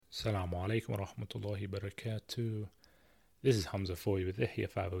Assalamu alaikum wa rahmatullahi wa barakatuh. This is Hamza Foy with Ihya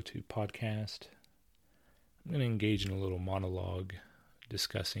 502 podcast. I'm going to engage in a little monologue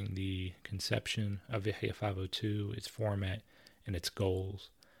discussing the conception of Ihya 502, its format, and its goals.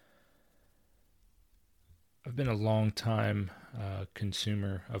 I've been a long time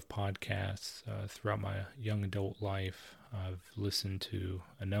consumer of podcasts throughout my young adult life. I've listened to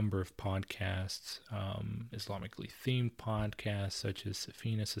a number of podcasts, Islamically themed podcasts such as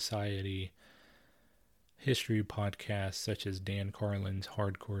Safina Society, history podcasts such as Dan Carlin's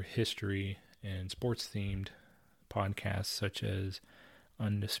Hardcore History, and sports themed podcasts such as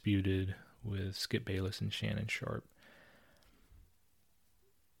Undisputed with Skip Bayless and Shannon Sharp.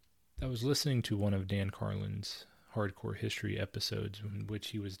 I was listening to one of Dan Carlin's Hardcore History episodes in which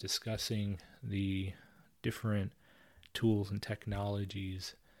he was discussing the different tools and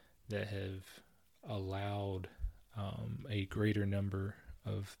technologies that have allowed a greater number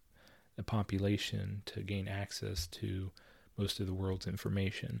of the population to gain access to most of the world's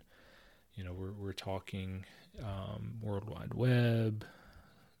information. You know, we're talking World Wide Web,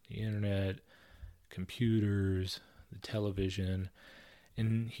 the internet, computers, the television.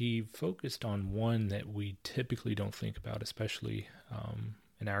 And he focused on one that we typically don't think about, especially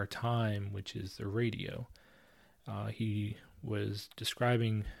in our time, which is the radio. He was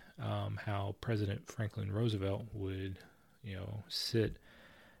describing how President Franklin Roosevelt would, sit,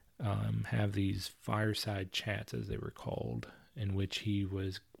 have these fireside chats, as they were called, in which he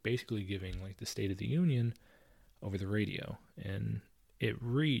was basically giving like the State of the Union over the radio. And it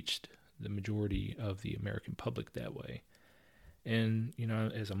reached the majority of the American public that way. And,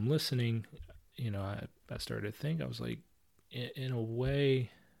 as I'm listening, I started to think, I was like, in a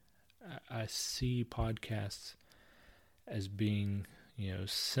way, I see podcasts as being,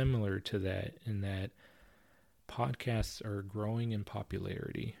 similar to that, in that podcasts are growing in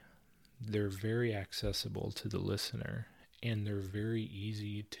popularity. They're very accessible to the listener, and they're very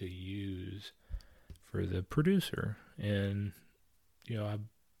easy to use for the producer. And, I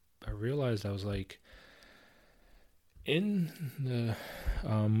realized, I was like, in the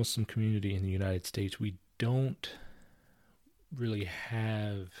Muslim community in the United States, we don't really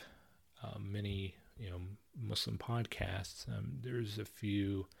have many, Muslim podcasts. There's a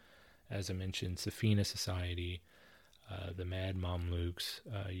few, as I mentioned, Safina Society, the Mad Mamluks,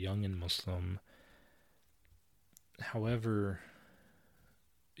 Young and Muslim. However,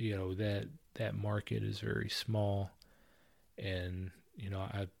 that market is very small, and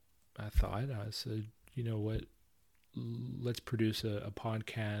I said, what? Let's produce a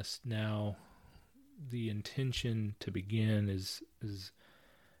podcast now. The intention to begin is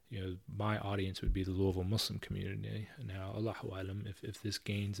my audience would be the Louisville Muslim community. Now, Allahu Alam, if this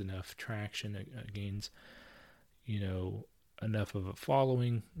gains enough traction, gains enough of a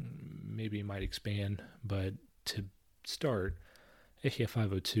following, maybe it might expand. But to start, Ihya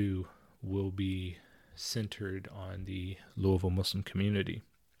 502 will be centered on the Louisville Muslim community.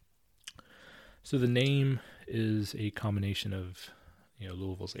 So the name is a combination of,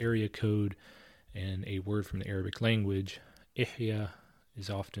 Louisville's area code and a word from the Arabic language. Ihya is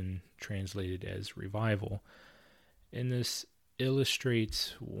often translated as revival. And this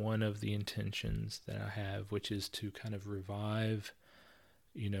illustrates one of the intentions that I have, which is to kind of revive,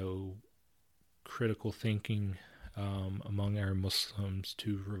 critical thinking among our Muslims,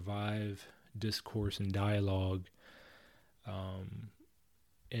 to revive discourse and dialogue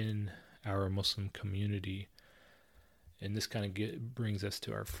in our Muslim community. And this kind of brings us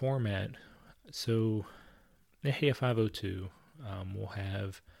to our format. So Ihya 502 will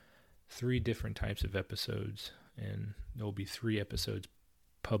have 3 different types of episodes, and there will be 3 episodes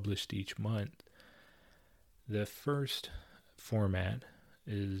published each month. The first format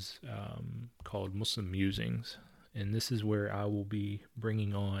is called Muslim Musings, and this is where I will be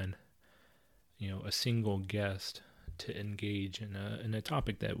bringing on a single guest to engage in a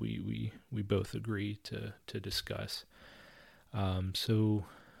topic that we both agree to discuss. So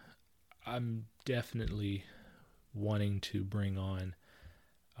I'm definitely wanting to bring on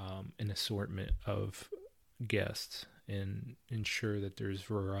an assortment of guests and ensure that there's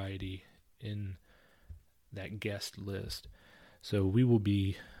variety in that guest list. So we will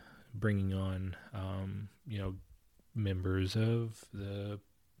be bringing on, members of the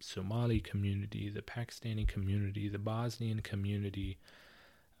Somali community, the Pakistani community, the Bosnian community,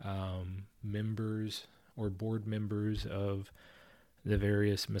 members or board members of the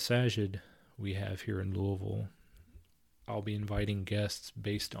various masajid we have here in Louisville. I'll be inviting guests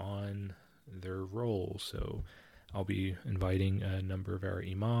based on their role. So I'll be inviting a number of our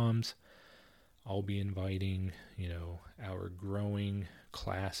imams. I'll be inviting, our growing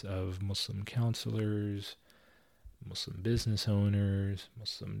class of Muslim counselors, Muslim business owners,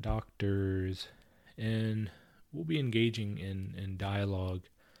 Muslim doctors, and we'll be engaging in dialogue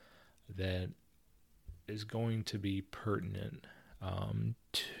that is going to be pertinent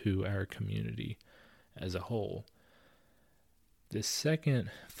to our community as a whole. The second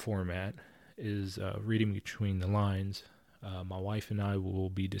format is reading between the lines. My wife and I will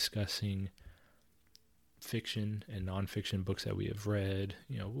be discussing fiction and nonfiction books that we have read.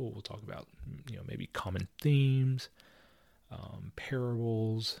 We'll talk about, maybe common themes,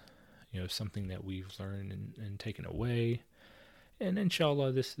 parables, something that we've learned and taken away. And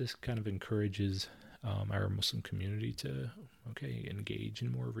inshallah, this kind of encourages our Muslim community to, engage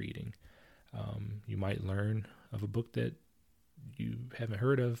in more reading. You might learn of a book that you haven't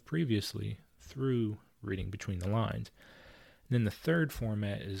heard of previously through reading between the lines. And then the third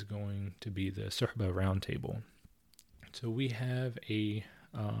format is going to be the Suhbah Roundtable. So we have a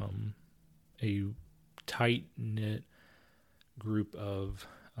tight-knit group of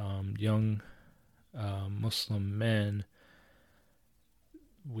young Muslim men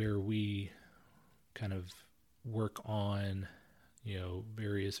where we kind of work on,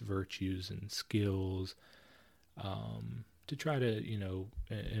 various virtues and skills to try to,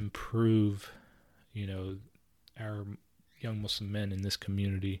 improve, our young Muslim men in this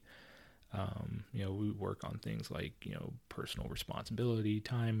community. We work on things like, personal responsibility,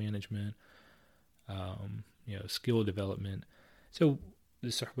 time management, skill development. So the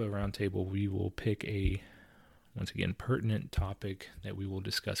Suhbah Roundtable, we will pick a, once again, pertinent topic that we will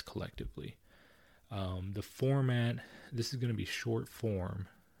discuss collectively. The format, this is going to be short form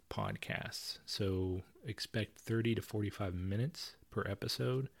podcasts. So expect 30 to 45 minutes per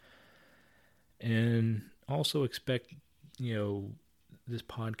episode. And also expect, this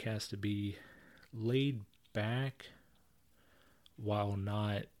podcast to be laid back while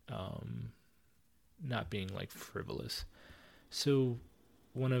not being like frivolous. So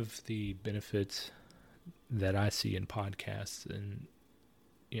one of the benefits that I see in podcasts, and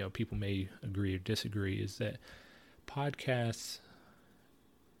people may agree or disagree, is that podcasts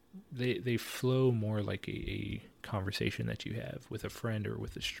they flow more like a conversation that you have with a friend or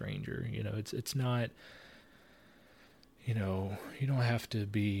with a stranger. It's not, you don't have to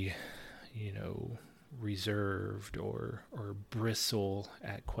be, reserved or bristle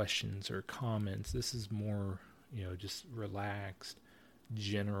at questions or comments. This is more, just relaxed,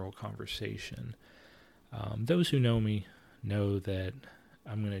 general conversation. Those who know me know that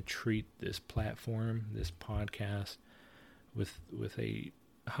I'm going to treat this platform, this podcast, with a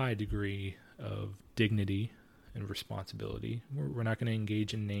high degree of dignity and responsibility. We're not going to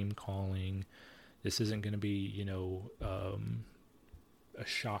engage in name calling. This isn't going to be, a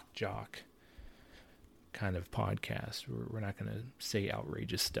shock jock kind of podcast. We're not going to say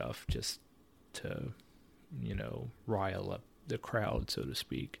outrageous stuff just to, rile up the crowd, so to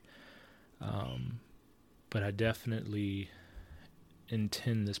speak. But I definitely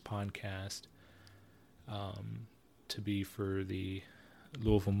intend this podcast to be for the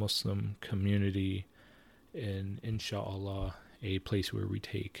Louisville Muslim community, and inshallah a place where we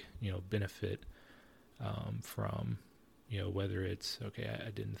take benefit from whether it's I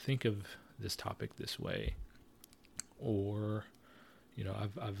didn't think of this topic this way, or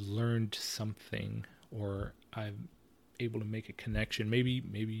I've learned something, or I'm able to make a connection.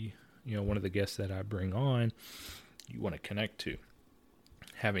 Maybe one of the guests that I bring on you want to connect to,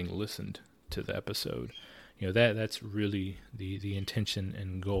 having listened to the episode. That's really the intention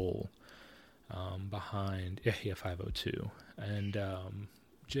and goal behind Ihya 502, and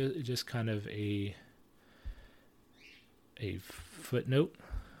just kind of a footnote,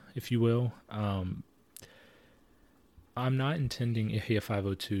 if you will. I'm not intending Ihya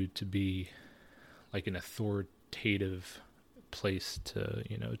 502 to be like an authoritative place to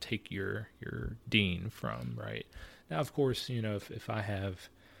take your deen from, right? Now, of course, if I have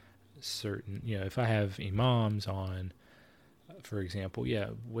certain, if I have imams on, for example,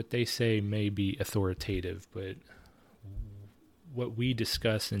 what they say may be authoritative, but what we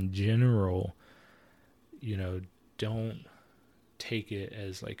discuss in general, don't take it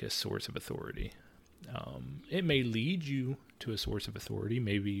as like a source of authority. It may lead you to a source of authority.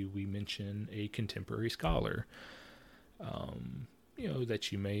 Maybe we mention a contemporary scholar,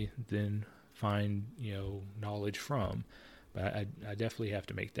 that you may then find, knowledge from. But I definitely have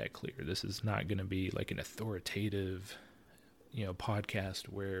to make that clear. This is not going to be like an authoritative, podcast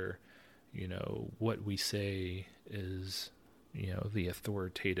where, what we say is, the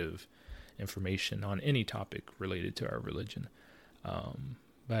authoritative information on any topic related to our religion.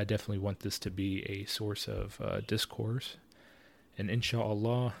 But I definitely want this to be a source of discourse. And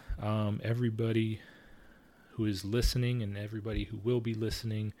inshallah, everybody who is listening and everybody who will be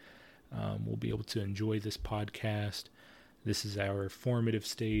listening will be able to enjoy this podcast. This is our formative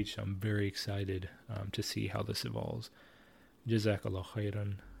stage. I'm very excited to see how this evolves. Jazakallah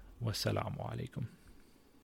khairan. Wassalamu alaikum.